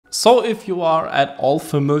So if you are at all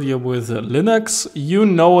familiar with Linux, you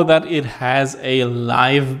know that it has a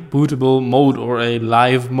live bootable mode or a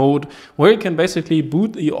live mode where you can basically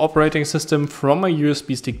boot the operating system from a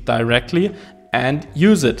USB stick directly and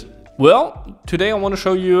use it. Well, today I want to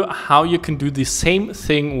show you how you can do the same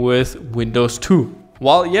thing with Windows 2.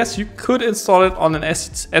 While yes, you could install it on an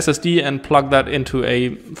SSD and plug that into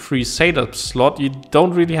a free SATA slot, you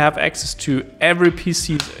don't really have access to every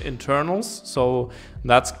PC's internals, so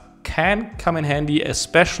that can come in handy,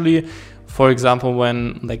 especially, for example,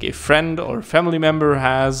 when like a friend or family member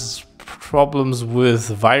has problems with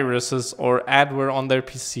viruses or adware on their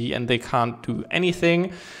PC and they can't do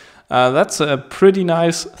anything. That's a pretty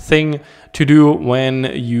nice thing to do when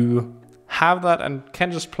you have that and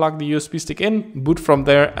can just plug the USB stick in, boot from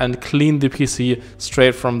there and clean the PC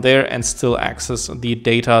straight from there and still access the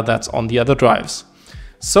data that's on the other drives.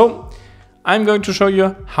 So I'm going to show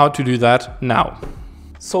you how to do that now.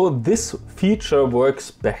 So this feature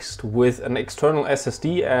works best with an external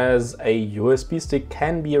SSD, as a USB stick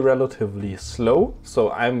can be relatively slow.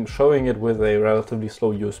 So I'm showing it with a relatively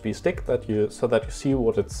slow USB stick so that you see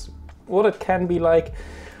what it can be like.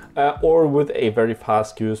 Or with a very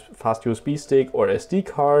fast USB stick or SD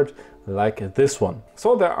card like this one.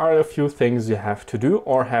 So there are a few things you have to do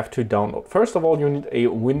or have to download. First of all, you need a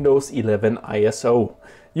Windows 11 ISO.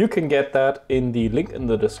 You can get that in the link in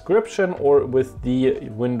the description or with the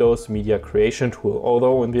Windows Media Creation tool.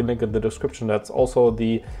 Although in the link in the description, that's also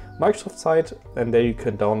the Microsoft site, and there you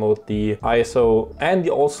can download the ISO. And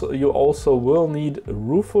you also will need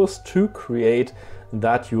Rufus to create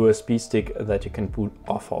that USB stick that you can boot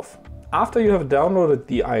off of. After you have downloaded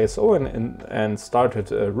the ISO and started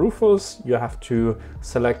Rufus, you have to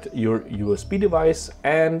select your USB device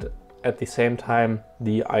and at the same time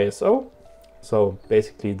the ISO. So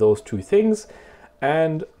basically those two things.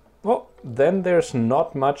 And well, then there's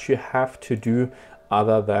not much you have to do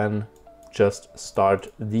other than just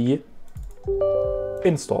start the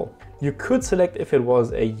install. You could select if it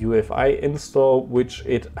was a UEFI install, which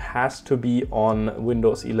it has to be on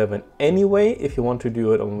Windows 11 anyway. If you want to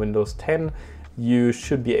do it on Windows 10, you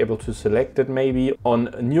should be able to select it maybe.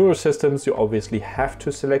 On newer systems, you obviously have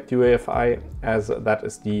to select UEFI, as that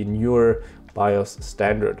is the newer BIOS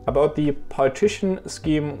standard. About the partition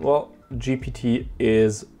scheme, well, GPT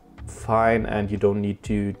is fine and you don't need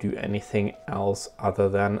to do anything else other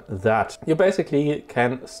than that. You basically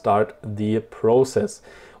can start the process.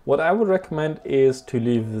 What I would recommend is to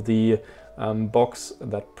leave the box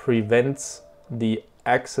that prevents the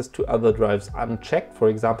access to other drives unchecked. For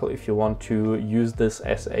example, if you want to use this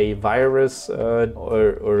as a virus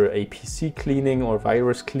or a PC cleaning or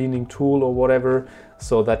virus cleaning tool or whatever,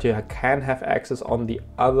 so that you can have access on the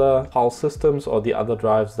other file systems or the other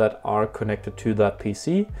drives that are connected to that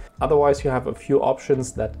PC. Otherwise, you have a few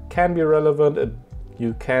options that can be relevant.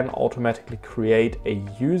 You can automatically create a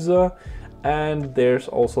user, and there's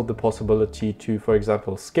also the possibility to, for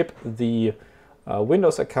example, skip the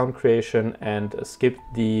Windows account creation and skip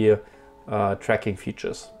the tracking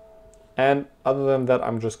features. And other than that,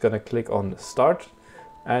 I'm just going to click on start,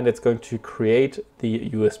 and it's going to create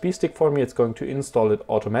the USB stick for me. It's going to install it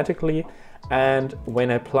automatically. And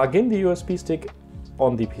when I plug in the USB stick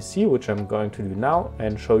on the PC, which I'm going to do now,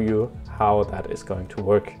 and show you how that is going to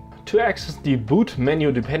work. To access the boot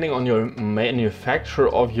menu, depending on your manufacturer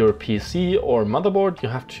of your PC or motherboard, you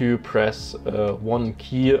have to press one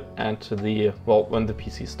key at when the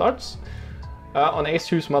PC starts. On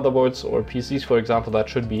ASUS motherboards or PCs, for example, that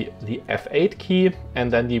should be the F8 key, and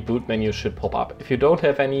then the boot menu should pop up. If you don't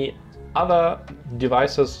have any other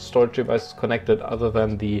devices, storage devices connected other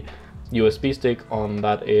than the USB stick on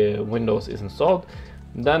that Windows is installed,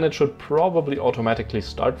 then it should probably automatically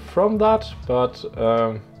start from that. But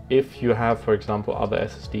if you have, for example, other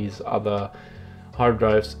SSDs, other hard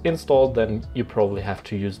drives installed, then you probably have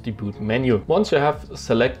to use the boot menu. Once you have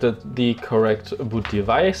selected the correct boot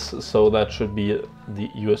device, so that should be the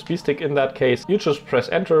USB stick in that case, you just press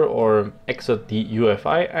enter or exit the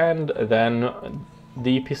UEFI, and then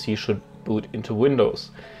the PC should boot into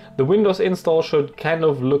Windows. The Windows install should kind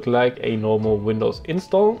of look like a normal Windows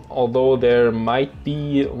install, although there might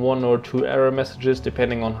be one or two error messages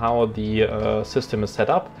depending on how the system is set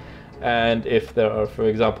up. And if there are, for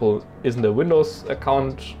example, isn't a Windows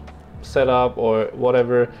account set up or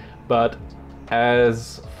whatever. But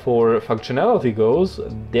as for functionality goes,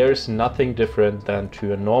 there's nothing different than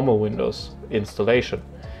to a normal Windows installation.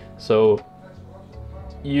 So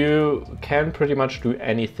you can pretty much do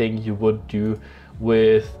anything you would do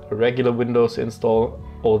with a regular Windows install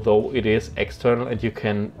although it is external and you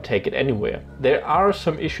can take it anywhere. There are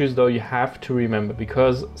some issues though you have to remember,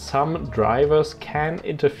 because some drivers can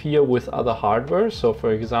interfere with other hardware. So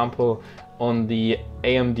for example, on the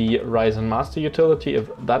AMD Ryzen Master utility, if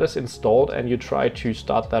that is installed and you try to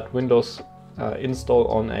start that Windows install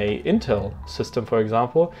on a Intel system, for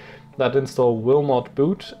example, that install will not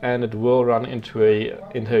boot and it will run into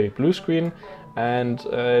a blue screen, and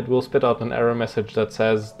it will spit out an error message that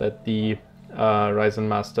says that the Ryzen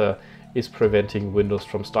Master is preventing Windows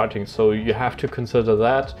from starting. So you have to consider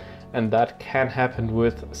that, and that can happen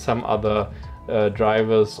with some other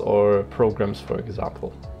drivers or programs, for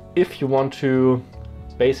example. If you want to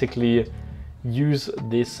basically use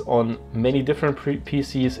this on many different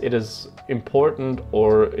PCs, it is important,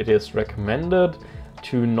 or it is recommended,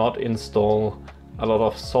 to not install a lot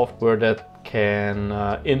of software that can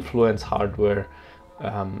influence hardware,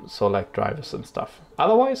 so like drivers and stuff.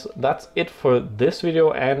 Otherwise, that's it for this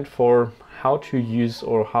video and for how to use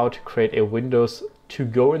or how to create a Windows to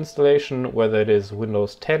go installation, whether it is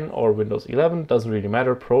Windows 10 or Windows 11, doesn't really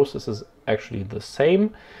matter. Process is actually the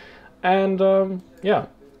same. And yeah,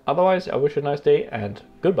 otherwise I wish you a nice day and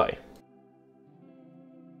goodbye.